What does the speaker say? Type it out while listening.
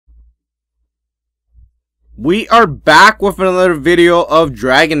We are back with another video of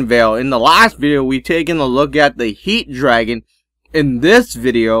DragonVale. In the last video, we taken a look at the Heat Dragon. In this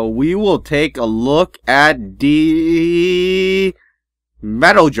video, we will take a look at the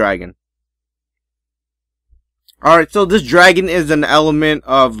Meadow Dragon. Alright, so this dragon is an element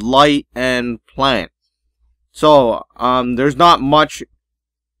of light and plant. So, there's not much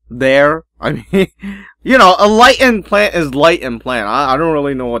there. I mean, you know, a light and plant is light and plant. I don't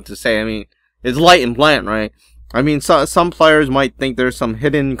really know what to say. I mean, it's light and plant, right? I mean, some players might think there's some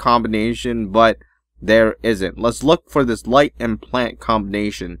hidden combination, but there isn't. Let's look for this light and plant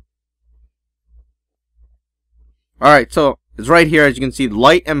combination. Alright, so it's right here. As you can see,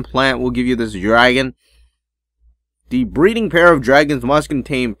 light and plant will give you this dragon. The breeding pair of dragons must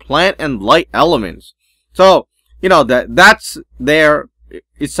contain plant and light elements. So, you know, that's there.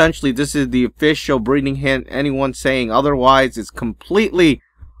 Essentially, this is the official breeding hint. Anyone saying otherwise is completely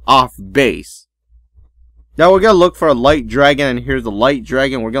off base. Now we're gonna look for a light dragon, and here's the light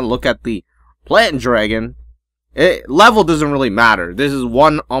dragon. We're gonna look at the plant dragon. Level doesn't really matter. This is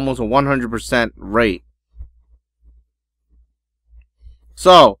almost a 100% rate.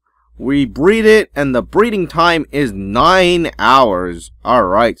 So we breed it, and the breeding time is 9 hours.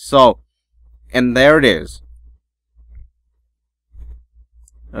 Alright, so, and there it is.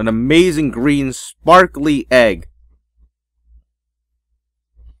 An amazing green sparkly egg.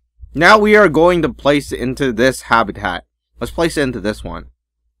 Now we are going to place it into this habitat. Let's place it into this one.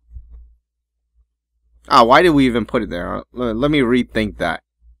 Ah, why did we even put it there? Let me rethink that.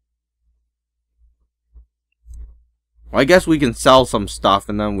 Well, I guess we can sell some stuff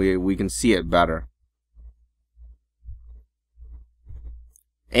and then we can see it better.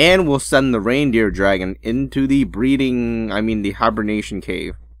 And we'll send the reindeer dragon into the the hibernation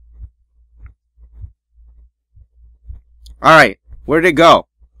cave. Alright, where'd it go?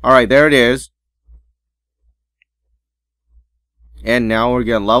 Alright, there it is. And now we're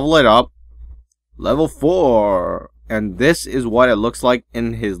gonna level it up. Level 4. And this is what it looks like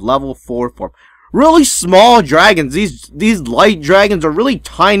in his level 4 form. Really small dragons. These light dragons are really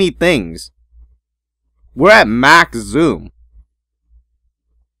tiny things. We're at max zoom.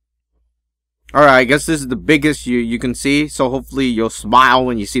 Alright, I guess this is the biggest you can see. So hopefully you'll smile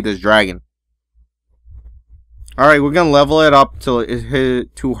when you see this dragon. Alright, we're gonna level it up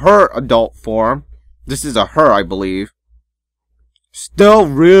to her adult form. This is a her, I believe. Still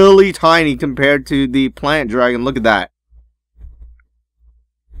really tiny compared to the plant dragon. Look at that.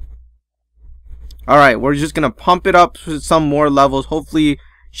 Alright, we're just gonna pump it up to some more levels. Hopefully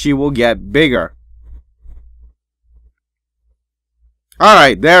she will get bigger.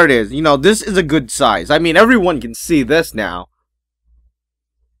 Alright, there it is. You know, this is a good size. I mean, everyone can see this now.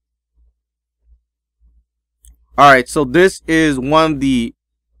 Alright, so this is one of the...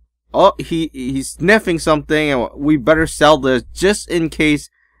 Oh, he's sniffing something, and we better sell this just in case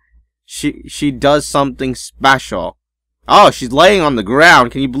she does something special. Oh, she's laying on the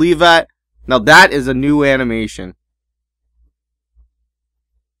ground. Can you believe that? Now that is a new animation.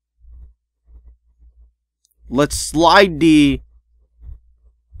 Let's slide the...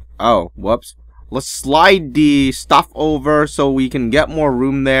 Oh, whoops. Let's slide the stuff over so we can get more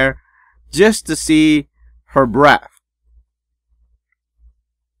room there just to see her breath.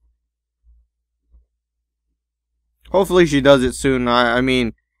 Hopefully she does it soon. I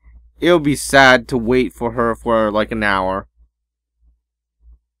mean, it'll be sad to wait for her for like an hour.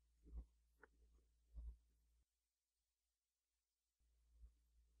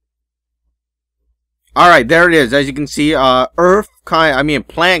 Alright, there it is. As you can see,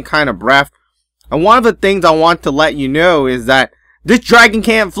 plant kind of breath. And one of the things I want to let you know is that this dragon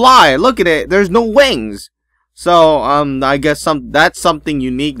can't fly. Look at it. There's no wings. So, I guess that's something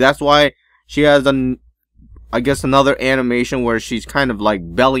unique. That's why she has another animation where she's kind of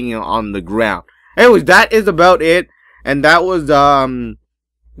like bellying on the ground. Anyways, that is about it. And that was,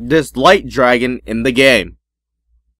 this light dragon in the game.